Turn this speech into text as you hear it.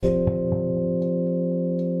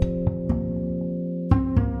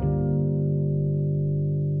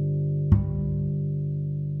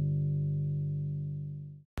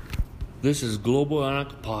This is Global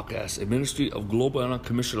Enoch Podcast, a ministry of Global Enoch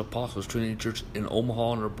Commission Apostles Trinity Church in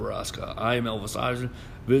Omaha, Nebraska. I am Elvis Iverson.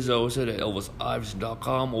 Visit us at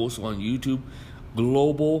elvisiverson.com. Also on YouTube,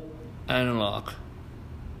 Global Enoch.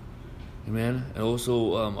 Amen. And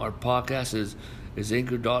also our podcast is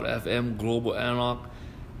Anchor.fm, Global Enoch.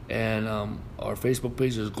 And our Facebook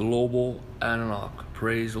page is Global Enoch.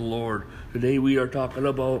 Praise the Lord. Today we are talking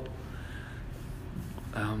about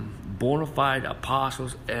bona fide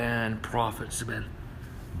apostles and prophets. Amen.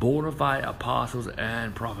 Bona fide apostles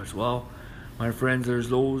and prophets. Well, my friends, there's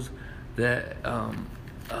those that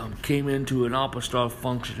came into an apostolic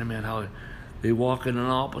function. Amen. Hallelujah. They walk in an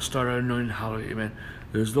apostolic anointing. Hallelujah. Amen.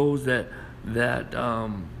 There's those that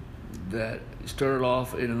started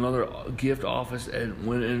off in another gift office and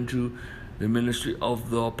went into the ministry of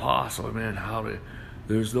the apostle. Amen. Hallelujah.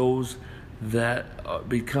 There's those that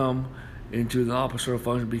become into the apostolic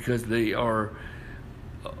function because they are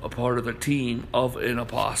a part of the team of an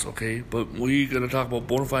apostle. Okay, but we're going to talk about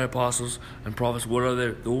bona fide apostles and prophets. What are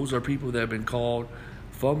they? Those are people that have been called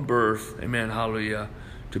from birth. Amen. Hallelujah.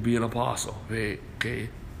 To be an apostle. Okay.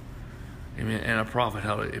 Amen. And a prophet.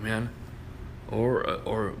 Hallelujah. Amen.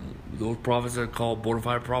 Or those prophets that are called bona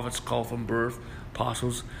fide prophets, called from birth.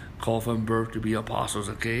 Apostles called from birth to be apostles.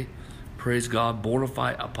 Okay. Praise God. Bona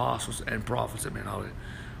fide apostles and prophets. Amen. Hallelujah.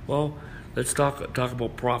 Well, let's talk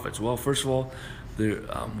about prophets. Well, first of all, we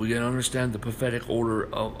got to understand the prophetic order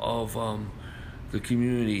of the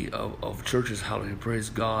community of churches. Hallelujah. Praise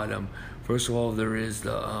God. First of all, there is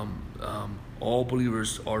the all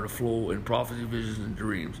believers are to flow in prophecy, visions, and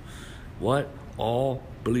dreams. What? All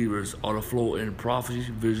believers are to flow in prophecy,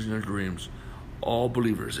 visions, and dreams. All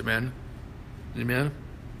believers. Amen. Amen.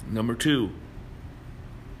 Number two.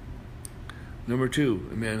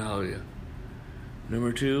 Amen. Hallelujah.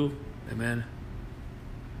 Number two. Amen.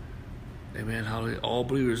 Amen. Hallelujah. All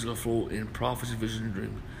believers will flow in prophecy, vision, and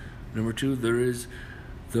dreams. Number two, there is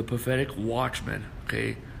the prophetic watchman.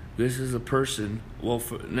 Okay, this is a person. Well,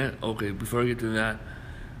 before I get to that,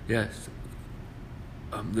 yes,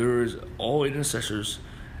 there is all intercessors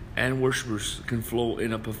and worshipers can flow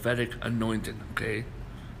in a prophetic anointing. Okay.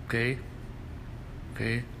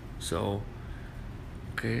 So,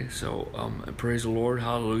 praise the Lord.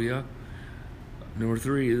 Hallelujah. Number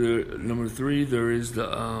three, there is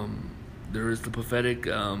the prophetic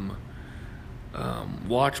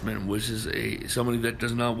watchman, which is somebody that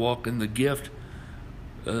does not walk in the gift.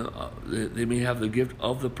 They may have the gift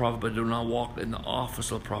of the prophet, but do not walk in the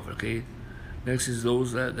office of prophet. Okay. Next is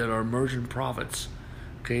those that are emergent prophets.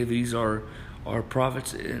 Okay, these are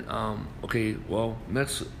prophets.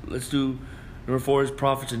 Let's do. Number four is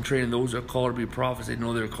prophets in training. Those are called to be prophets. They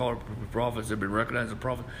know they're called to be prophets. They've been recognized as a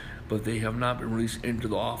prophet, but they have not been released into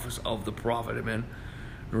the office of the prophet. Amen.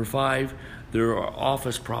 Number five, there are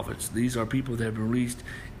office prophets. These are people that have been released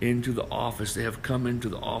into the office. They have come into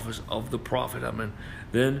the office of the prophet. Amen.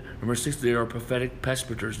 Then, number six, there are prophetic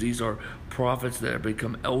presbyters. These are prophets that have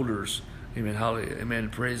become elders. Amen. Hallelujah.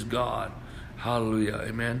 Amen. Praise God. Hallelujah.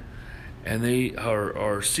 Amen. And they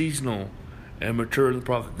are seasonal and mature in the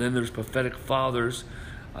prophet. Then there's prophetic fathers.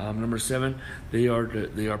 Number seven, they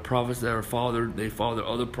are prophets that are fathered. They father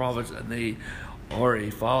other prophets, and they are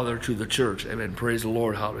a father to the church. Amen. Praise the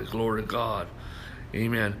Lord. Hallelujah. Glory to God.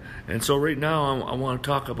 Amen. And so right now I want to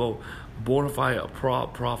talk about bona fide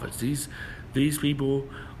prophets. These people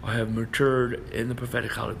have matured in the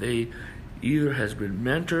prophetic. Hallelujah. They either has been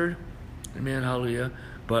mentored, amen, hallelujah,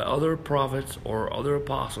 by other prophets or other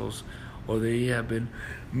apostles, or they have been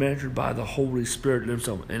mentored by the Holy Spirit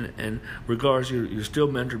themselves. And regardless, you're still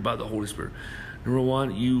mentored by the Holy Spirit. Number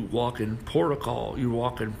one, you walk in protocol, you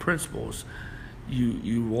walk in principles,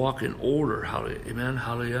 you walk in order, hallelujah, amen,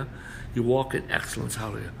 hallelujah. You walk in excellence,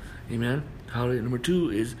 hallelujah, amen, hallelujah. Number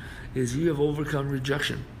two is you have overcome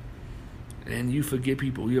rejection, and you forgive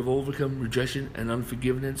people. You have overcome rejection and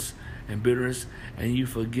unforgiveness and bitterness, and you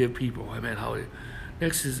forgive people, amen, hallelujah.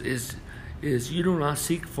 Next is you do not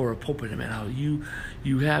seek for a pulpit, amen, hallelujah.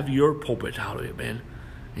 You have your pulpit, hallelujah, amen.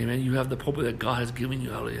 Amen. You have the pulpit that God has given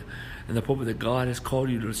you, hallelujah. And the pulpit that God has called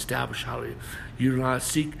you to establish, hallelujah. You do not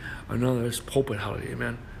seek another's pulpit, hallelujah,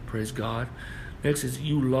 amen. Praise God. Next is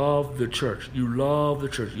you love the church. You love the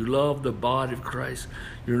church. You love the body of Christ.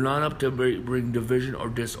 You're not up to bring division or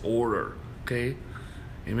disorder, okay?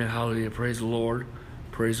 Amen, hallelujah. Praise the Lord.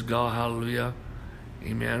 Praise God, hallelujah.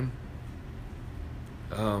 Amen.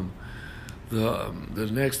 The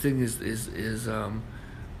next thing is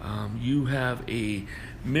you have a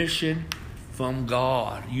mission from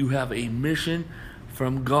God. You have a mission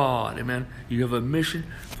from God. Amen. You have a mission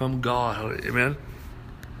from God. Amen.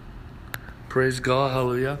 Praise God.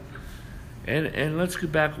 Hallelujah. And let's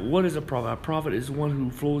get back. What is a prophet? A prophet is one who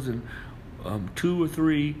flows in 2 or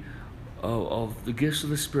 3 of the gifts of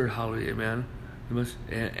the Spirit. Hallelujah, amen.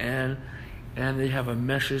 And they have a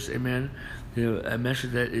message, amen. A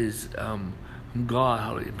message that is from God,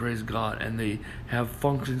 hallelujah, praise God. And they have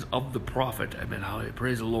functions of the prophet, amen, hallelujah,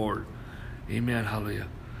 praise the Lord, amen, hallelujah.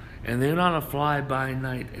 And they're not a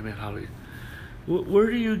fly-by-night, amen, hallelujah. Where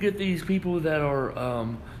do you get these people that are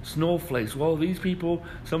snowflakes? Well, these people,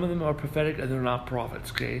 some of them are prophetic and they're not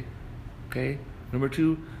prophets, okay? Number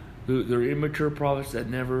 2, they're immature prophets that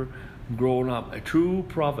never grown up. A true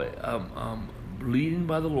prophet, leading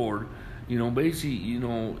by the Lord, basically,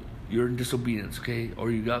 you're in disobedience, okay? Or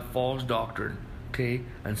you got false doctrine, okay?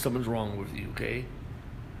 And something's wrong with you, okay?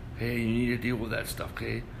 Hey, you need to deal with that stuff,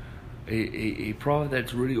 okay? A prophet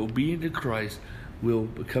that's really obedient to Christ will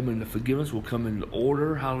come into forgiveness, will come into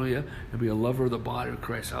order, hallelujah, and be a lover of the body of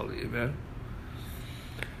Christ, hallelujah, amen.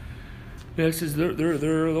 Yeah, it says there are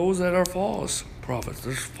those that are false prophets.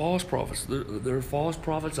 There's false prophets. There are false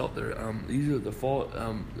prophets out there. These are the false.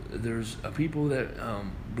 There's people that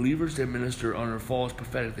believers that minister under false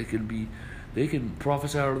prophetic. They can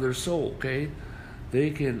prophesy out of their soul. Okay,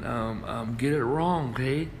 they can get it wrong.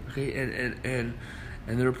 Okay,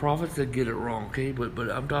 and there are prophets that get it wrong. Okay, but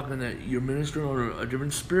I'm talking that you're ministering under a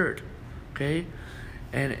different spirit. Okay.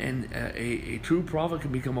 And a true prophet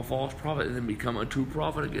can become a false prophet and then become a true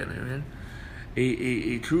prophet again. Amen.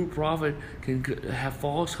 A true prophet can have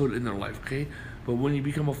falsehood in their life, okay? But when you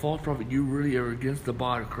become a false prophet, you really are against the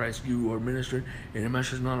body of Christ. You are ministering in a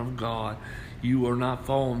message not of God. You are not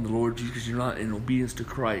following the Lord Jesus because you're not in obedience to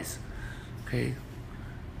Christ, okay?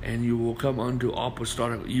 And you will come into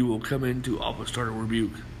apostolic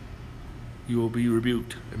rebuke. You will be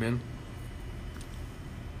rebuked, amen.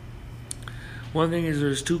 One thing is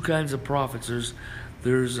there's 2 kinds of prophets. There's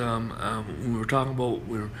when we're talking about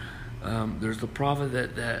there's the prophet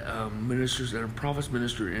that ministers, and prophets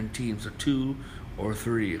minister in teams of 2 or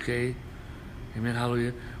 3. Okay, amen,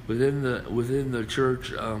 hallelujah. Within the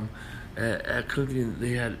church at Clinton,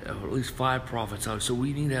 they had at least 5 prophets out. So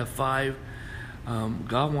we need to have 5.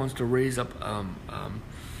 God wants to raise up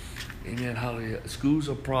amen, hallelujah, schools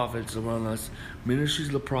of prophets around us, ministries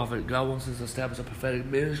of the prophet. God wants us to establish a prophetic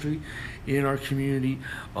ministry in our community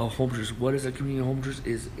of home churches. What is a community of home churches?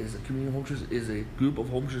 Is a community of home churches is a group of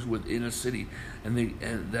home churches within a city, and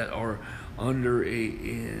that are under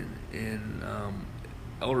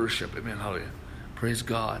eldership. Amen, hallelujah, praise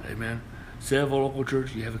God, amen. Instead of a local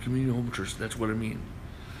church, you have a community of home church. That's what I mean.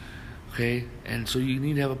 Okay, and so you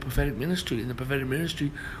need to have a prophetic ministry, and the prophetic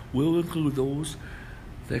ministry will include those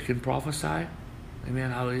that can prophesy,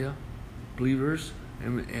 amen, hallelujah, believers,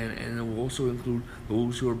 and it will also include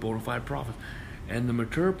those who are bona fide prophets, and the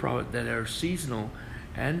mature prophet that are seasonal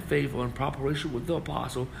and faithful in preparation with the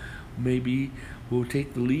apostle will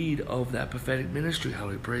take the lead of that prophetic ministry.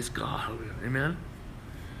 Hallelujah, praise God, hallelujah, amen,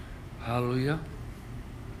 hallelujah,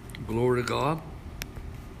 glory to God,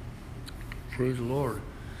 praise the Lord.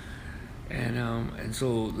 And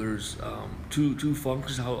so there's two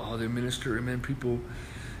functions how they minister, amen. People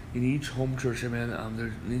in each home church, amen.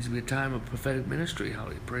 There needs to be a time of prophetic ministry,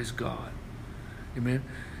 hallelujah, praise God, amen.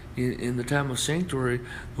 In the time of sanctuary,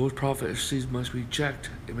 those prophecies must be checked,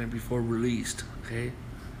 amen, before released. Okay,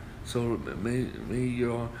 so maybe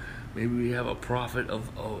we have a prophet of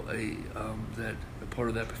that part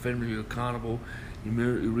of that prophetic ministry accountable. You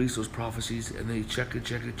release those prophecies, and they check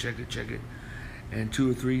it. And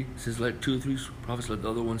 2 or 3 says, let 2 or 3 prophets, let the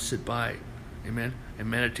other ones sit by, amen, and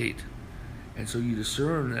meditate. And so you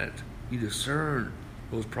discern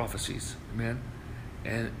those prophecies, amen.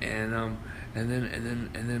 And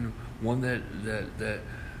then one that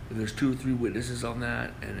there's 2 or 3 witnesses on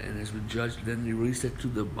that, and has been judged. Then you release it to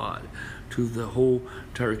the body, to the whole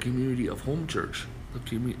entire community of home church,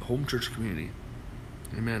 home church community,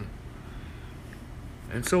 amen.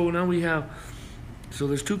 And so now we have. So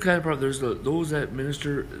there's 2 kinds of prophets. There's those that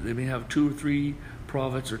minister. They may have 2 or 3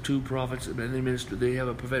 prophets or 2 prophets, and they minister. They have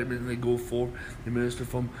a prophetic ministry. They go forth. They minister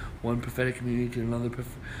from one prophetic community to another,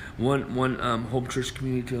 one home church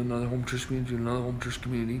community to another home church community to another home church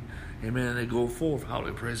community. Amen. And they go forth.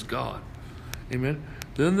 Hallelujah. Praise God. Amen.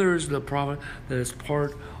 Then there's the prophet that is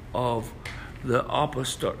part of the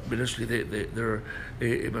apostolic ministry. They're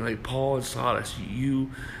like Paul and Silas.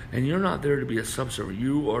 You're not there to be a subservient.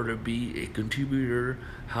 You are to be a contributor.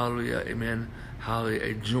 Hallelujah, amen. Hallelujah,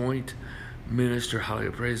 a joint minister.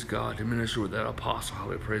 Hallelujah, praise God. To minister with that apostle.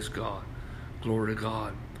 Hallelujah, praise God. Glory to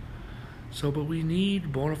God. So, but we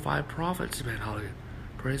need bona fide prophets, amen. Hallelujah,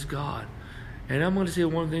 praise God. And I'm going to say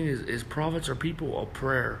one thing is prophets are people of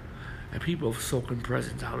prayer and people of soaking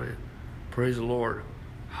presence. Hallelujah, praise the Lord.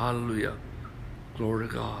 Hallelujah. Glory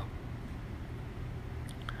to God.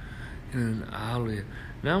 And hallelujah.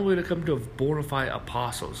 Now we're going to come to bona fide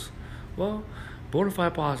apostles. Well, bona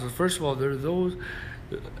fide apostles, first of all, there are those,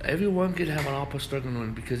 everyone can have an apostolic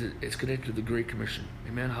anointing because it's connected to the Great Commission.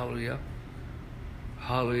 Amen. Hallelujah.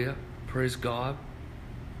 Hallelujah. Praise God.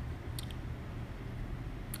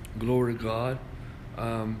 Glory to God.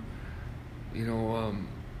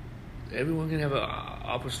 Everyone can have an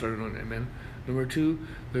apostolic anointing. Amen. Number two,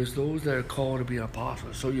 there's those that are called to be an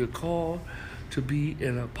apostle. So you're called to be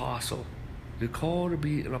an apostle. You're called to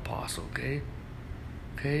be an apostle. Okay.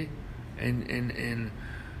 And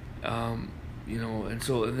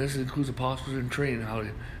so this includes apostles in training.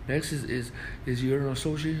 Hallelujah. Next is you're an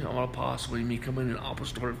association of apostles. You may come in an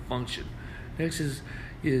apostolic function. Next is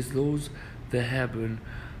those that have been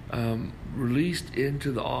released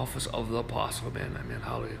into the office of the apostle. Amen.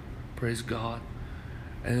 Hallelujah. Praise God.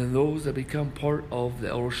 And then those that become part of the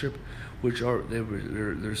eldership, which are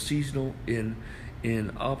they're seasonal in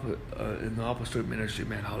the apostolic ministry.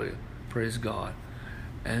 Man, hallelujah. Praise God.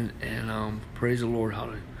 And praise the Lord.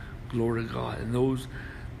 Hallelujah. Glory to God. And those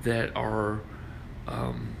that are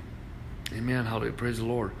amen, hallelujah, praise the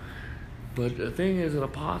Lord. But the thing is, an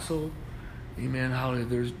apostle, amen, hallelujah,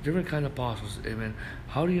 there's different kind of apostles. Amen.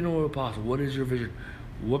 How do you know an apostle? What is your vision?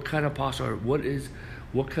 What kind of apostle are you?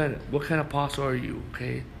 What kind of apostle are you?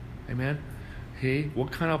 Okay. Amen. Hey,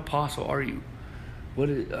 what kind of apostle are you? What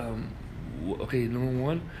is okay, number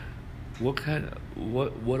one, what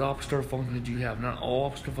apostolic functions do you have? Not all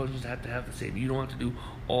apostolic functions have to have the same. You don't have to do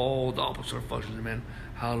all the apostolic functions. Amen.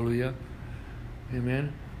 Hallelujah.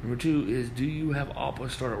 Amen. Number two is, do you have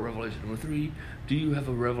apostolic revelation? Number three, do you have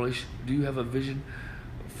a revelation? Do you have a vision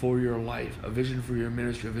for your life, a vision for your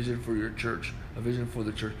ministry, a vision for your church, a vision for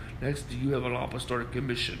the church? Next, do you have an apostolic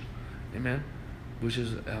commission? Amen. Which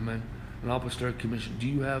is, amen, an apostolic commission. Do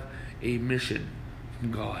you have a mission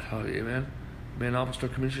from God? Amen. Amen.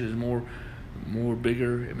 Apostolic commission is more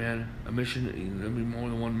bigger. Amen. A mission, there'll be more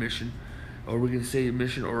than one mission. Or we can say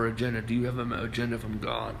mission or agenda. Do you have an agenda from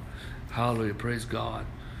God? Hallelujah. Praise God.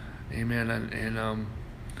 Amen. And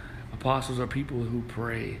apostles are people who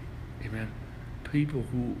pray. Amen. People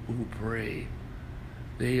who pray.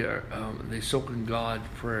 They soak in God's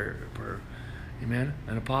prayer. Amen.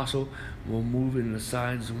 An apostle will move in the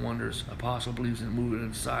signs and wonders. Apostle believes in moving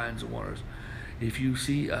in signs and wonders. If you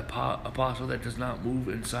see a apostle that does not move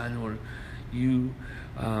in signs and wonders,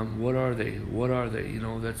 what are they? What are they?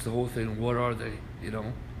 That's the whole thing. What are they?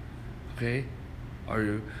 Okay. Are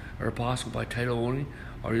you an apostle by title only?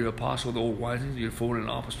 Are you an apostle of the old wineskin? You're throwing an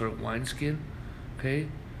apostolic wineskin. Okay.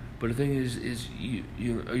 But the thing is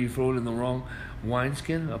are you throwing in the wrong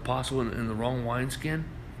wineskin? Apostle in the wrong wineskin?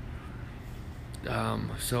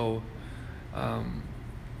 That's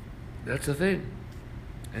the thing.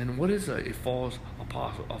 And what is a false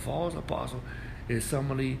apostle? A false apostle is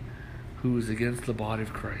somebody who is against the body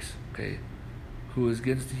of Christ, okay? Who is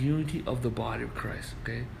against the unity of the body of Christ,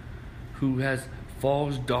 okay? Who has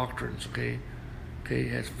false doctrines, okay?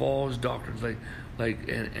 Has false doctrines,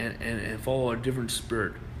 and follow a different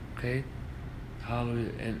spirit, okay?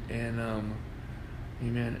 Hallelujah. And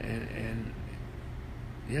amen. And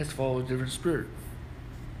yes, follow a different spirit.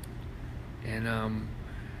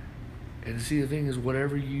 And see, the thing is,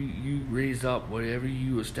 whatever you raise up, whatever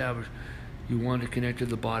you establish, you want to connect to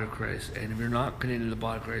the body of Christ. And if you're not connected to the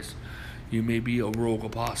body of Christ, you may be a rogue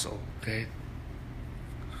apostle. Okay.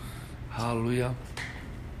 Hallelujah.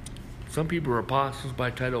 Some people are apostles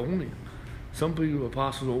by title only. Some people are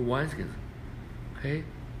apostles of wineskins. Okay.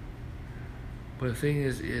 But the thing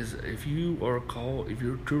is if you are called, if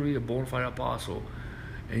you're truly a bona fide apostle,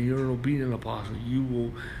 and you're an obedient apostle,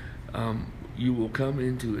 you will come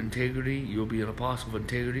into integrity. You'll be an apostle of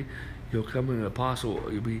integrity. You'll come in an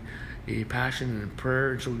apostle. You'll be a passion and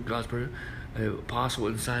prayer and showing God's prayer. An apostle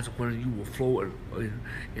in signs of wonders. You will flow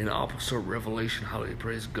in opposite revelation. Hallelujah.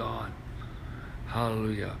 Praise God.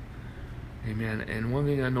 Hallelujah. Amen. And one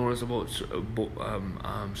thing I noticed about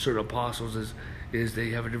certain apostles is they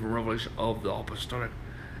have a different revelation of the apostolic.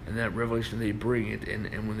 And that revelation, they bring it,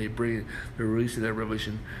 and when they bring it, they're releasing that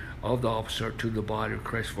revelation of the apostolic to the body of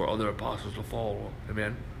Christ for other apostles to follow.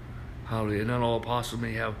 Amen. Hallelujah. Not all apostles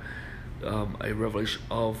may have a revelation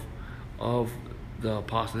of the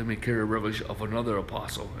apostle. They may carry a revelation of another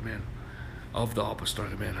apostle. Amen. Of the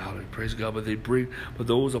apostolic. Amen. Hallelujah. Praise God. But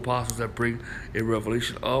those apostles that bring a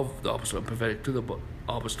revelation of the apostolic prophetic to the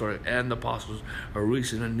apostolic and the apostles are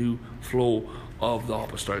releasing a new flow of the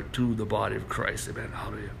apostolic to the body of Christ. Amen.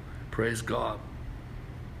 Hallelujah. Praise God.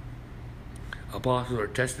 Apostles are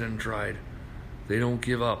tested and tried. They don't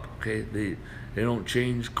give up. Okay. They don't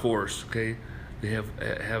change course. Okay. They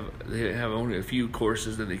have only a few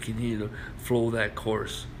courses, and they continue to flow that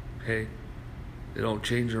course. Okay, they don't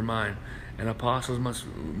change their mind. And apostles must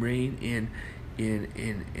reign in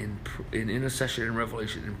intercession and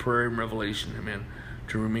revelation, in prayer and revelation, amen,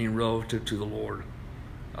 to remain relative to the Lord.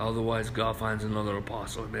 Otherwise, God finds another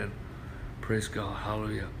apostle, amen. Praise God,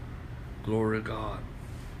 hallelujah, glory to God.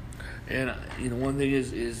 And one thing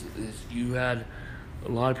is you had a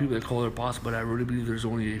lot of people that call it apostle, but I really believe there's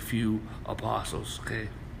only a few apostles. Okay.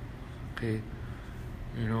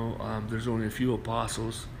 There's only a few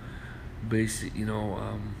apostles. Basically,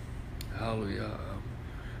 hallelujah.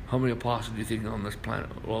 How many apostles do you think on this planet?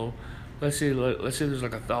 Well, let's say there's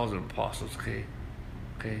like 1,000 apostles. Okay.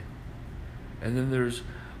 And then there's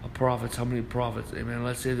prophets. How many prophets? Amen.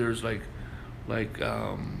 Let's say there's like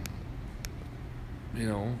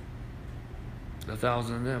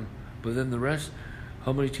 1,000 of them. But then the rest,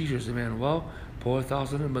 how many teachers? Amen. Well, probably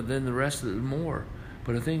 1,000 of them, but then the rest is more.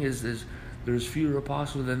 But the thing is there's fewer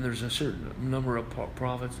apostles, then there's a certain number of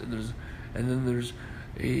prophets, and then there's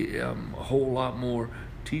a whole lot more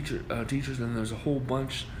teachers, and there's a whole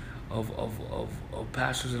bunch of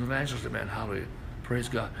pastors and evangelists. Amen. Hallelujah. Praise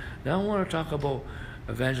God. Now I want to talk about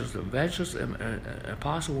evangelists. Evangelists and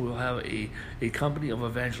apostle will have a company of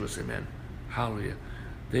evangelists. Amen. Hallelujah.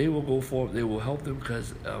 They will go forth. They will help them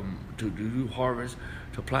because to do harvest,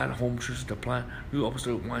 to plant home churches, to plant new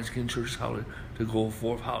apostolic wineskin churches. Hallelujah. To go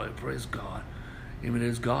forth. Hallelujah. Praise God. Amen.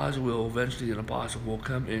 It's God's will. Eventually, an apostle will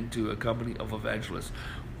come into a company of evangelists.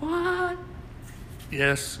 What?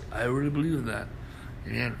 Yes, I really believe in that.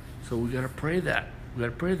 Amen. So we got to pray that.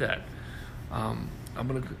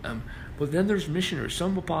 But then there's missionaries.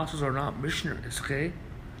 Some apostles are not missionaries. Okay.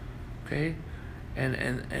 And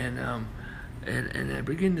I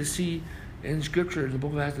begin to see in Scripture, in the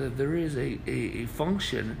book of Acts, that there is a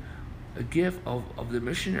function, a gift of the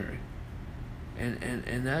missionary.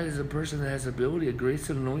 And that is a person that has ability, a grace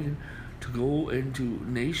and anointing to go into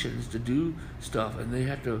nations to do stuff, and they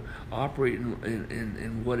have to operate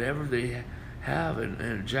in whatever they have,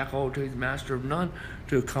 and jack all trades, master of none,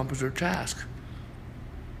 to accomplish their task.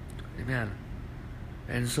 Amen.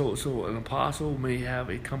 And so an apostle may have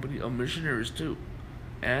a company of missionaries too,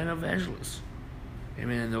 and evangelists.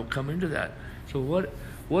 Amen. They'll come into that. So what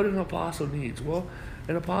an apostle needs? Well,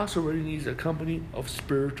 an apostle really needs a company of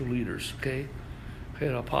spiritual leaders. Okay.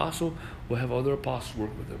 An apostle will have other apostles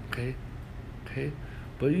work with them. Okay.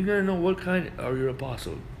 But you gotta know what kind are your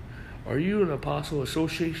apostle. Are you an apostle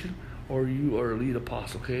association, or you are a lead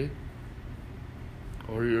apostle? Okay.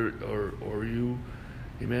 Or you.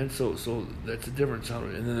 Amen. So that's the difference.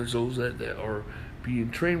 And then there's those that are being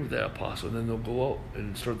trained with that apostle, and then they'll go out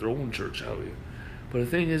and start their own church. Hallelujah. But the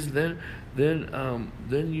thing is, then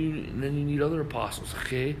you need other apostles.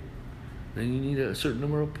 Okay. Then you need a certain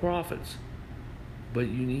number of prophets, but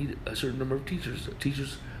you need a certain number of teachers.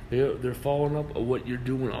 Teachers, they're following up on what you're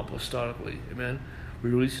doing apostolically. Amen.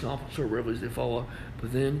 We're releasing apostolic revelation. They follow up,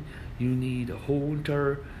 but then you need a whole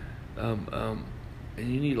entire and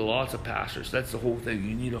you need lots of pastors. That's the whole thing.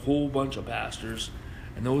 You need a whole bunch of pastors,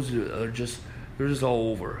 and those they're just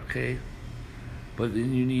all over. Okay. But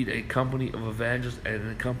then you need a company of evangelists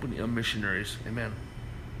and a company of missionaries. Amen.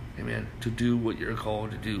 To do what you're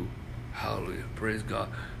called to do. Hallelujah. Praise God.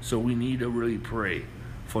 So we need to really pray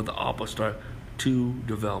for the apostolic to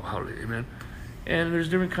develop. Hallelujah. Amen. And there's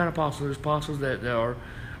different kind of apostles. There's apostles that are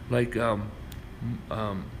like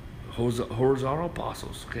horizontal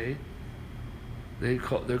apostles. Okay. They're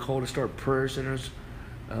called to start prayer centers,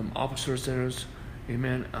 apostolic centers.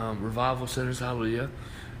 Amen. Revival centers. Hallelujah.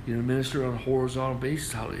 Minister on a horizontal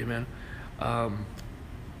basis. Hallelujah. Amen.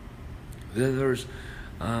 There's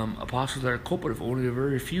apostles that are corporate. Only a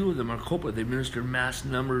very few of them are corporate. They minister mass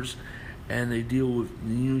numbers, and they deal with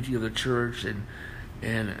the unity of the church and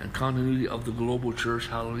continuity of the global church.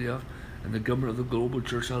 Hallelujah. And the government of the global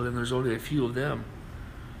church. Hallelujah. And there's only a few of them.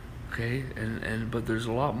 Okay. But there's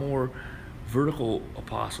a lot more vertical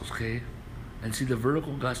apostles. Okay. And see, the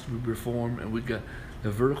vertical got to be reformed, and we got the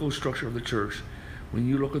vertical structure of the church. When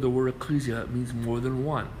you look at the word ecclesia, it means more than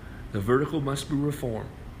one. The vertical must be reformed.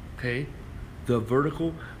 Okay? The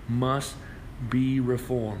vertical must be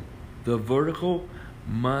reformed. The vertical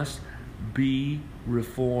must be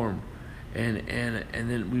reformed. And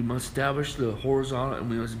then we must establish the horizontal, and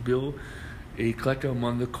we must build a collective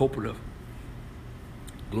among the cooperative.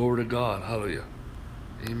 Glory to God. Hallelujah.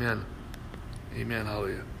 Amen.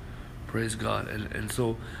 Hallelujah. Praise God. And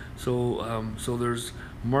so there's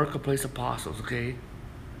marketplace apostles. Okay.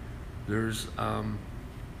 There's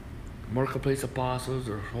marketplace apostles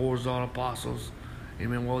or horizontal apostles.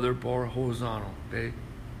 Amen. Well, they're more horizontal. Okay.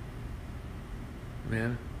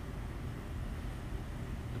 Amen.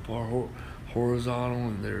 horizontal,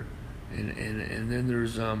 and then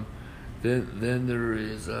there's then there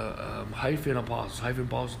is hyphen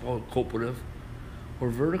apostles called cooperative or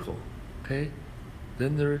vertical. Okay,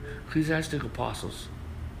 then there are ecclesiastic apostles,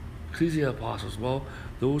 ecclesia apostles. Well,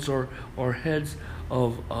 those are heads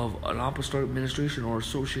of an apostolic administration or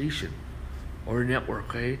association or a network.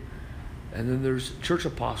 Okay, and then there's church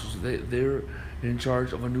apostles. They're in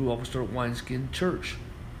charge of a new apostolic wineskin church.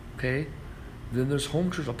 Okay, then there's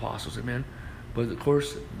home church apostles. Amen. But of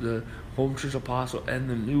course, the home church apostle and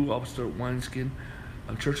the new apostolic wineskin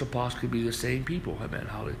church apostle could be the same people. Amen.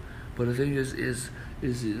 Hallelujah. But the thing is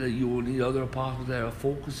that you will need other apostles that are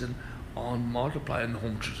focusing on multiplying the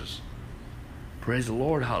home churches. Praise the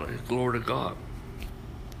Lord. Hallelujah. Glory to God.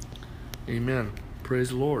 Amen. Praise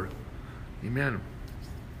the Lord. Amen.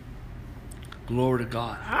 Glory to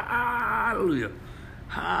God. Hallelujah.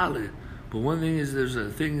 Hallelujah. But one thing is, there's a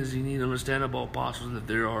thing is you need to understand about apostles, that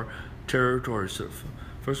there are territories. So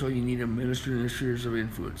first of all, you need a ministry and spheres of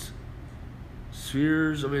influence.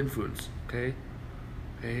 Spheres of influence. Okay?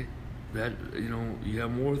 Okay? That, you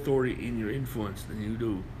have more authority in your influence than you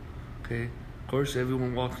do. Okay? Of course,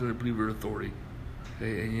 everyone walks in a believer authority.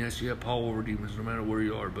 Okay? And yes, you have power over demons no matter where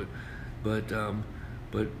you are, but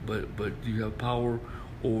you have power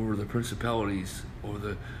over the principalities, or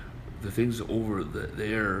the things over the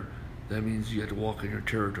air. That means you have to walk in your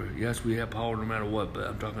territory. Yes, we have power no matter what, but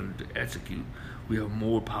I'm talking to execute. We have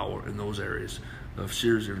more power in those areas of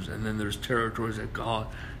spheres, and then there's territories that God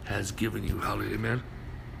has given you. Hallelujah, amen.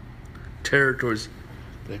 Territories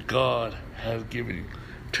that God has given you.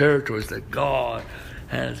 Territories that God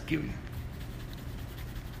has given you.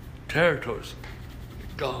 Territories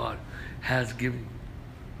that God has given you.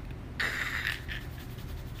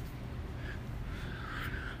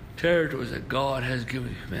 Territories that God has given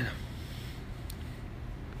you, man.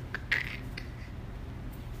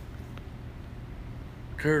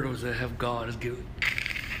 Territories that have God has given.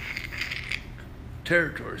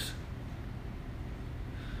 Territories.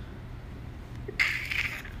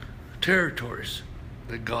 Territories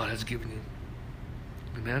that God has given you.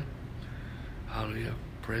 Amen. Hallelujah.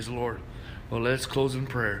 Praise the Lord. Well, let's close in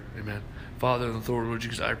prayer. Amen. Father, in the authority of Lord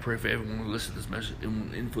Jesus, I pray for everyone who listens to this message,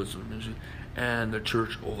 influence of the ministry, and the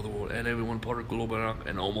church over the world, and everyone part of Global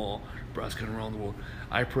and Omaha, Nebraska, and around the world.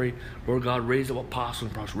 I pray, Lord God, raise up apostles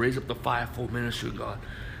and prophets, raise up the fivefold ministry, God.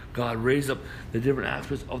 God, raise up the different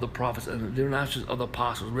aspects of the prophets and the different aspects of the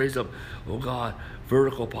apostles. Raise up, oh God,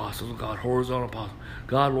 vertical apostles, oh God, horizontal apostles.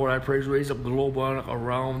 God, Lord, I pray, raise up global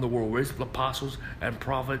around the world. Raise up the apostles and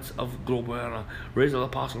prophets of global. Raise up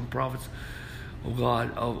apostles and prophets, oh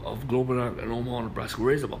God, of global and Omaha, Nebraska.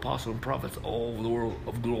 Raise up apostles and prophets all over the world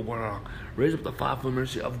of global and raise up the fivefold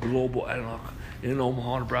ministry of global and in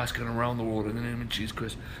Omaha, Nebraska, and around the world in the name of Jesus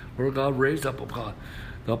Christ. Lord God, raise up, oh God,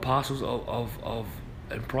 the apostles of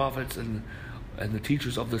and prophets and the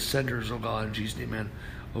teachers of the centers, oh God, in Jesus' name, amen.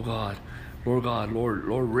 Oh God, Lord,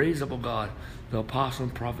 raise up, oh God, the apostles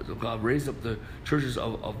and prophets, oh God, raise up the churches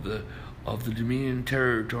of the Dominion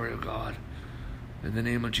territory, oh God, in the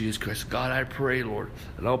name of Jesus Christ. God, I pray, Lord,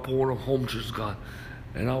 an outpouring of home churches, God,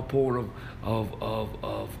 an outpouring of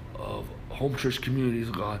home church communities,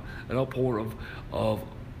 oh God, an outpouring of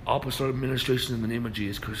apostolic administration in the name of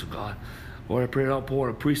Jesus Christ, oh God. Lord, I pray an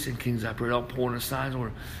outpouring of priests and kings. I pray an outpouring of signs.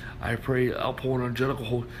 Lord, I pray outpouring of angelical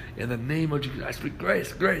host. In the name of Jesus, I speak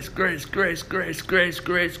grace, grace, grace, grace, grace, grace,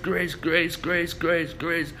 grace, grace, grace, grace, grace,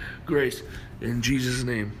 grace, grace. In Jesus'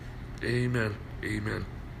 name, amen, amen.